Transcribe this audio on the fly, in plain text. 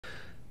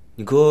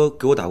你哥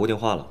给我打过电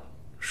话了，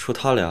说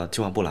他俩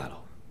今晚不来了。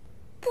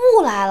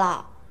不来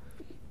了？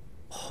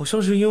好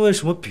像是因为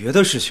什么别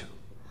的事情。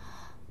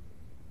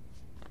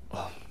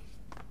啊。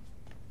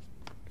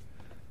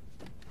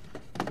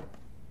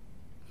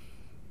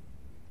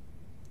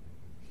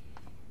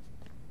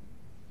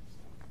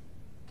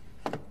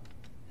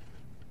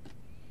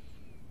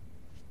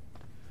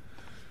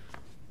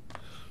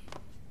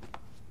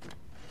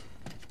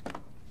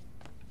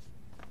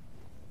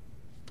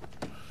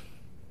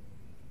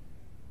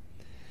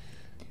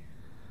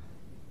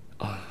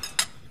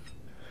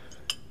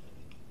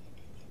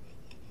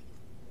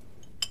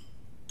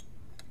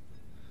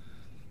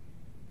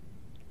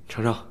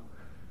尝尝，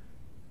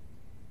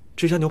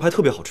这家牛排特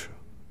别好吃，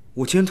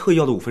我今天特意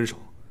要的5分熟。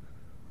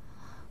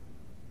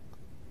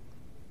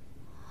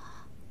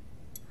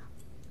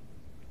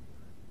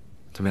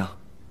怎么样？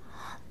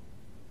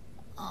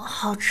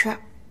好吃。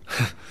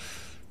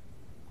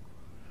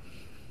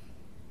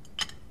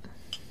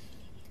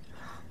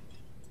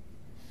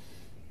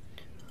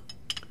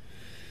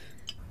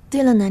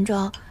对了，南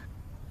州，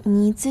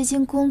你最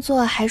近工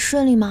作还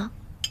顺利吗？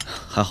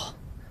还好。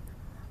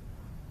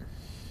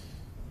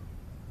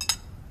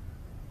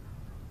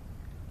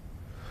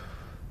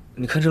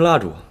你看这蜡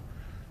烛，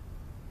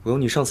我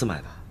用你上次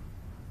买的，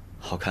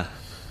好看。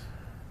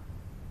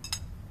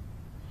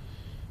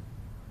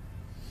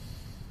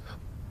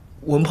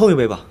我们碰一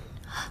杯吧。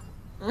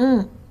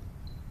嗯。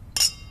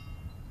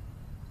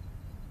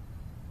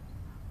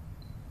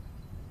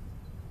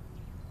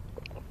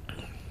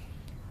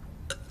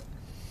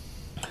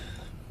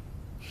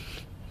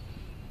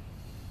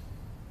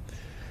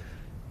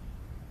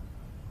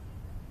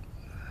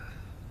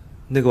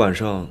那个晚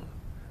上，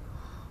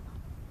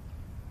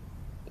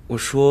我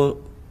说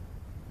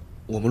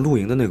我们露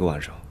营的那个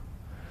晚上，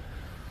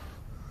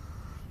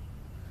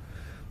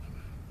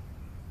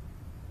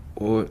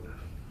我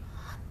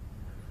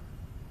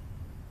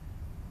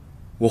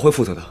会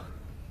负责的。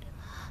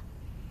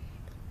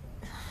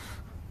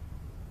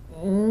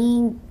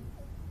你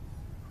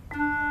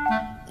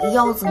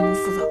要怎么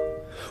负责？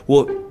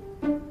我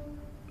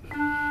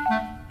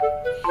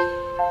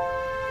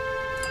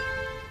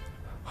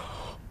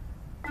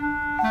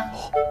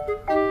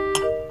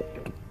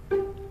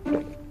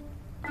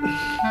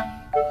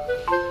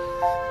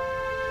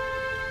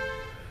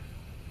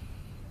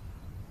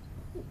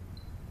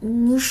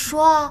你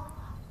说啊。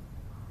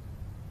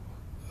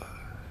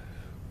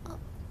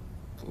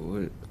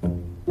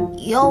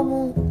要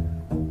不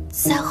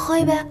再喝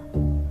一杯？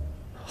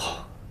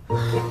好。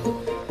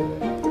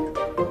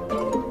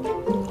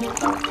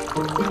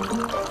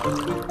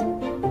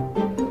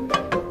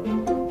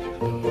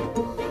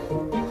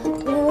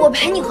我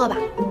陪你喝吧。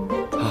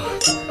啊。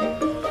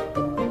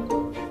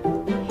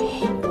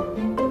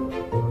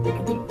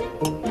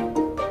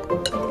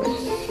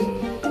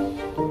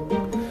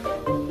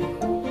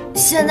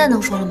现在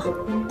能说了吗？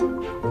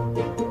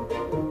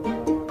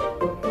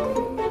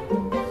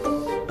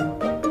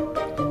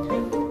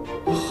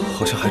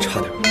好像还差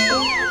点。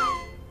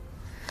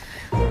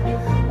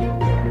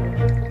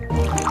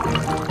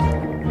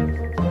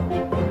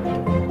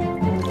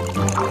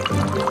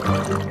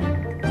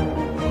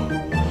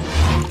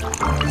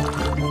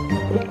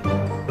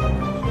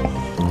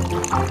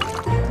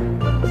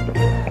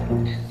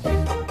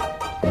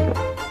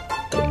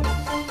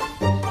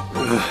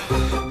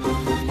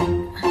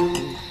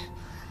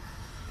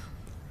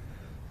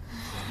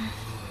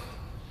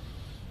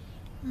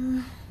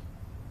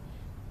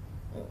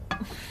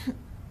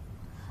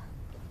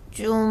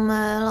就没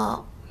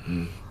了。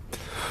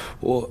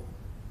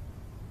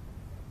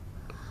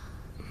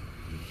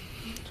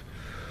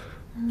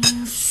你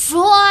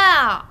说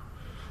呀。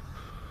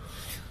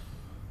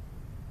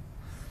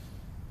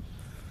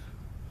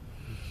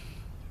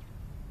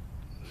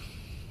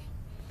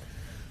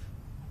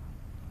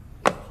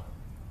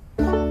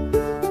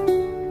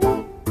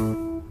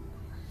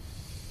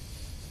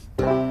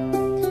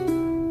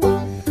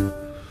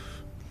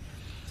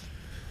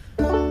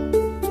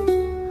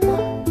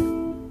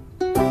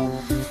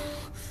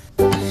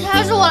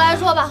还是我来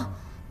说吧。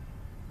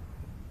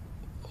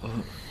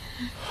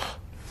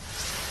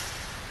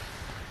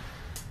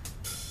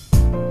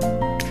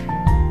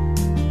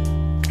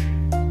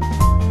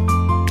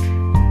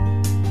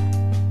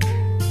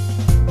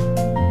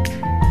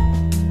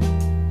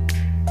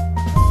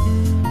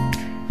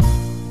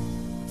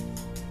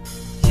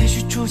也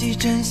许触及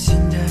真心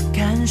的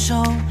感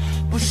受，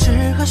不适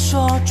合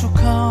说出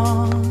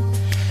口，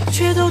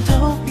却偷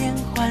偷变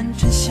换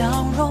成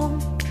笑容，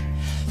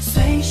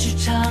随时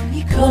尝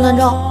一口。陆南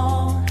州，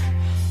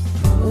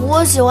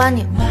我喜欢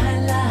你。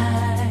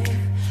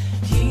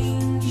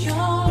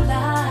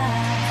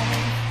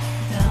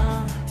当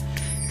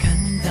看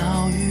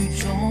到雨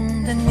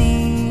中的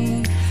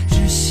你，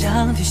只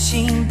想提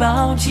心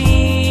抱紧，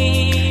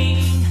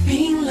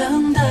冰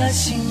冷的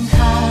心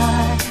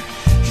态，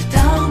直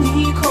到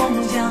你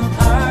空降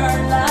而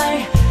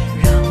来，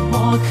让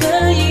我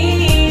可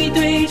以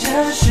对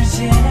这世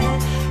界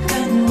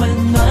更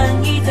温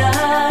暖以待。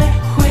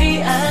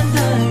灰暗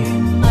的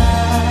云霾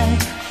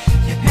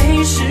也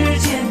被时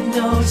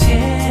都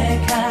解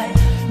开。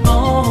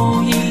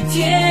某一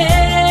天，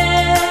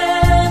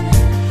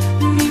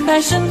明白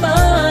什么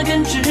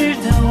更值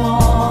得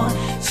我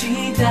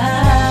期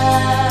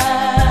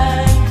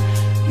待。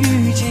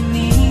遇见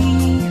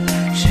你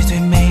是最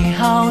美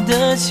好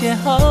的邂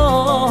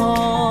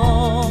逅。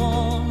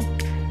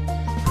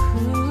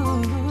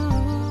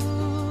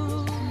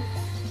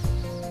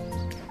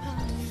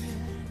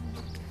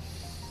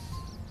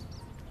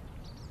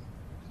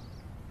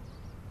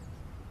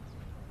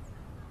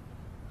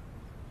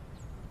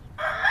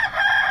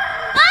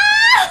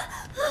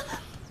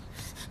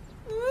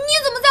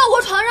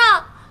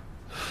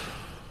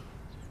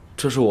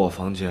这是我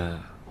房间。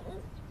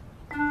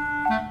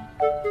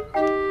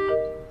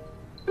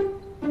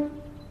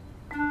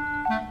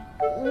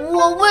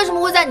我为什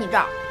么会在你这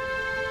儿？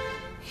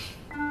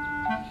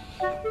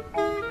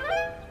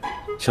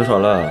小耍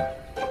赖，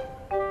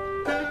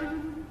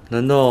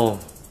难道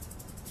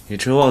你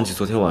真忘记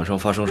昨天晚上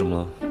发生什么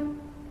了？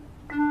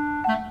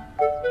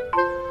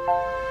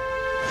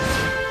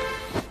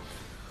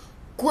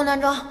顾南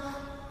征，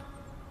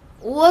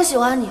我喜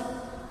欢你。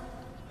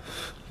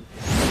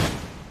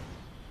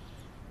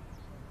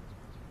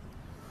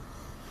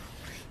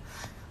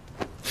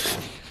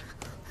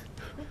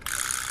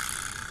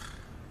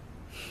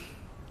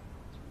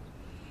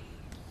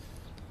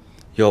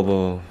要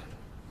不，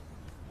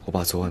我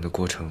把昨晚的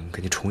过程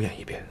给你重演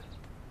一遍，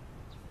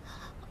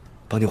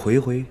帮你回忆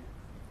回忆。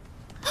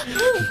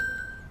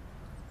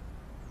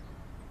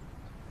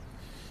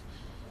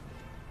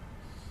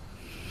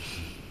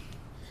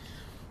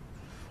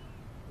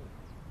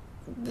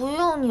不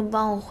用你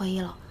帮我回忆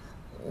了，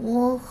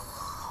我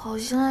好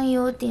像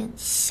有点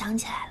想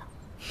起来了。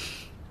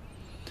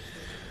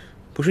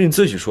不是你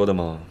自己说的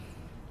吗？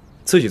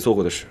自己做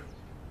过的事，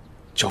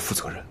就要负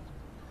责任。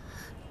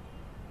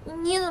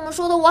你怎么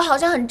说的我好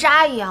像很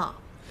渣一样？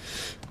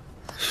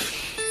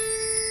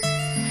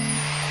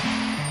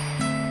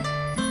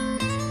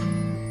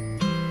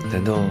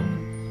难道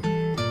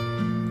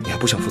你还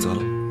不想负责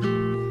了？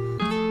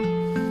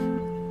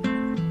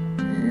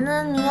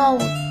那你要我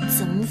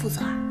怎么负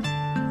责啊？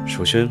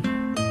首先，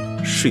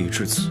事已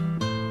至此，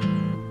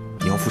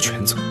你要负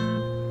全责。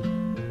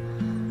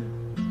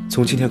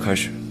从今天开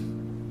始，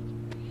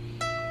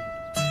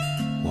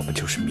我们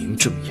就是名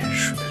正言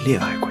顺的恋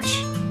爱关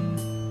系。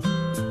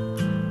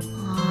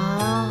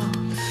啊？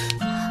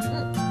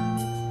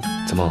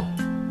怎么？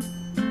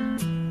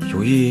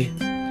有异议？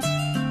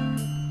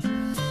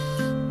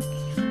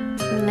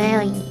没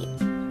有意义。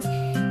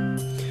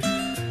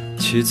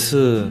其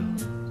次，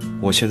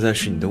我现在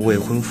是你的未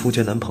婚夫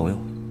兼男朋友，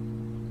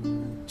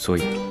所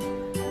以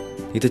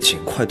你得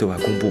尽快对外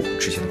公布我们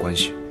之间的关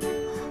系。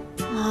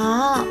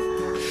啊？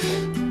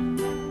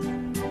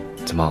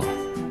怎么？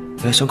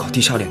你还想搞地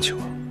下恋情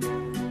啊？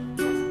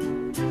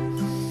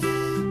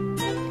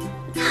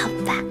好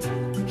吧。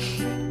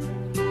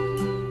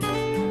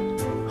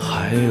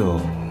还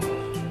有，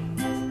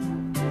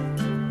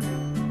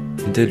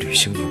你得履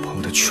行女朋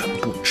友的全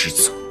部职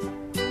责。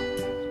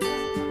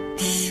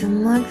什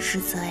么职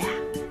责呀？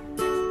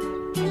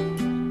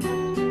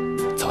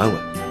早安吻，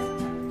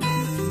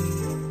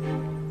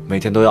每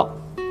天都要。